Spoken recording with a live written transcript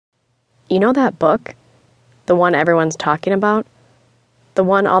You know that book? The one everyone's talking about? The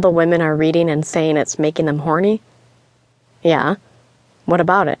one all the women are reading and saying it's making them horny? Yeah. What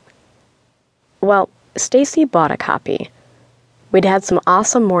about it? Well, Stacy bought a copy. We'd had some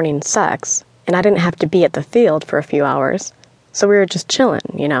awesome morning sex, and I didn't have to be at the field for a few hours, so we were just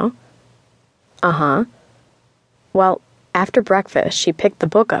chilling, you know? Uh-huh. Well, after breakfast, she picked the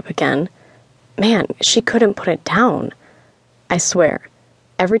book up again. Man, she couldn't put it down. I swear,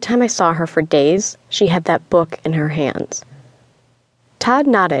 every time I saw her for days, she had that book in her hands. Todd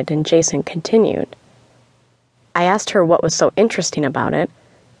nodded and Jason continued. I asked her what was so interesting about it,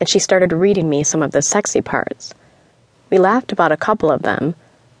 and she started reading me some of the sexy parts. We laughed about a couple of them,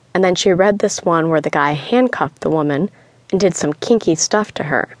 and then she read this one where the guy handcuffed the woman and did some kinky stuff to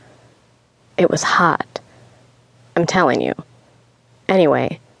her. It was hot. I'm telling you.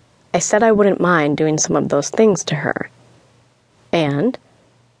 Anyway, I said I wouldn't mind doing some of those things to her. And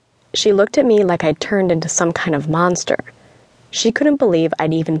she looked at me like I'd turned into some kind of monster. She couldn't believe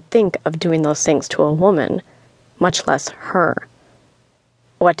I'd even think of doing those things to a woman, much less her.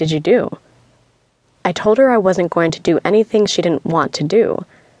 What did you do? I told her I wasn't going to do anything she didn't want to do,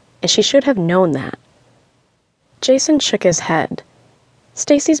 and she should have known that. Jason shook his head.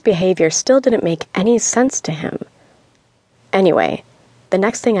 Stacy's behavior still didn't make any sense to him. Anyway, the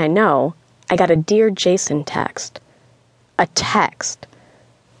next thing I know, I got a Dear Jason text. A text.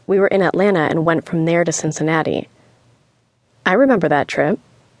 We were in Atlanta and went from there to Cincinnati. I remember that trip,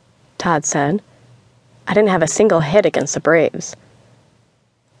 Todd said. I didn't have a single hit against the Braves.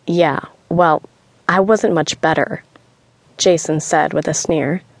 Yeah, well, I wasn't much better, Jason said with a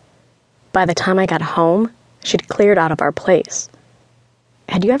sneer. By the time I got home, she'd cleared out of our place.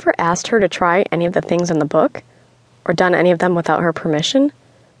 Had you ever asked her to try any of the things in the book? Or done any of them without her permission?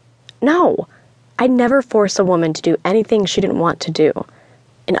 No, I'd never force a woman to do anything she didn't want to do.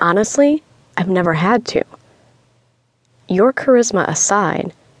 And honestly, I've never had to. Your charisma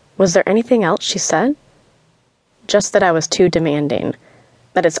aside, was there anything else she said? Just that I was too demanding.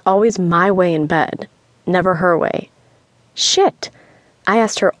 That it's always my way in bed, never her way. Shit! I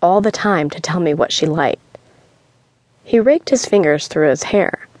asked her all the time to tell me what she liked. He raked his fingers through his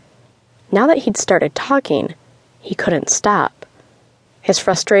hair. Now that he'd started talking, he couldn't stop. His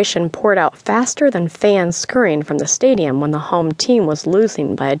frustration poured out faster than fans scurrying from the stadium when the home team was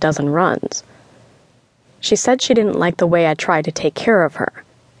losing by a dozen runs. She said she didn't like the way I tried to take care of her,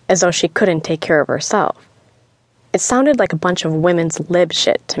 as though she couldn't take care of herself. It sounded like a bunch of women's lib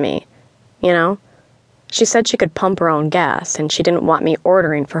shit to me, you know? She said she could pump her own gas, and she didn't want me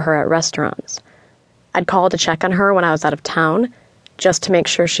ordering for her at restaurants. I'd call to check on her when I was out of town, just to make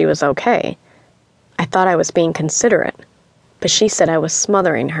sure she was okay. I thought I was being considerate, but she said I was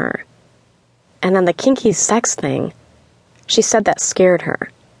smothering her. And then the kinky sex thing, she said that scared her.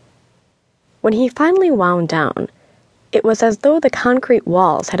 When he finally wound down, it was as though the concrete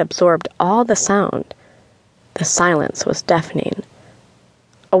walls had absorbed all the sound. The silence was deafening.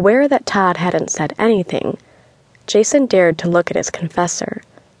 Aware that Todd hadn't said anything, Jason dared to look at his confessor.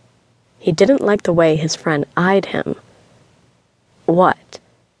 He didn't like the way his friend eyed him. What?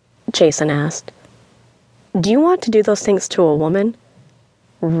 Jason asked. Do you want to do those things to a woman?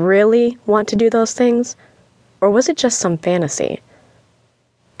 Really want to do those things? Or was it just some fantasy?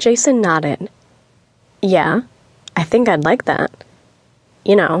 Jason nodded. Yeah, I think I'd like that.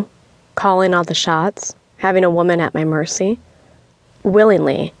 You know, calling all the shots, having a woman at my mercy.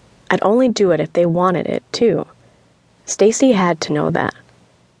 Willingly, I'd only do it if they wanted it, too. Stacy had to know that.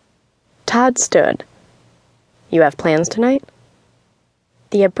 Todd stood. You have plans tonight?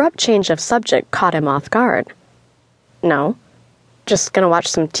 The abrupt change of subject caught him off guard. No. Just gonna watch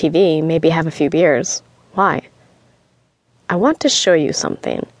some TV, maybe have a few beers. Why? I want to show you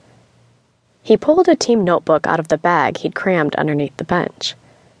something. He pulled a team notebook out of the bag he'd crammed underneath the bench.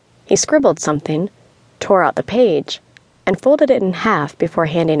 He scribbled something, tore out the page, and folded it in half before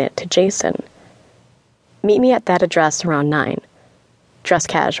handing it to Jason. Meet me at that address around 9. Dress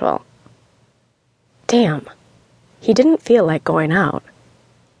casual. Damn. He didn't feel like going out.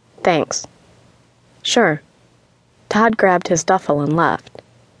 Thanks. Sure. Todd grabbed his duffel and left.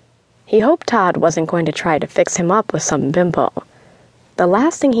 He hoped Todd wasn't going to try to fix him up with some bimbo. The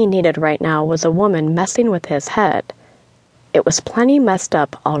last thing he needed right now was a woman messing with his head. It was plenty messed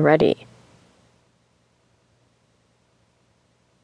up already.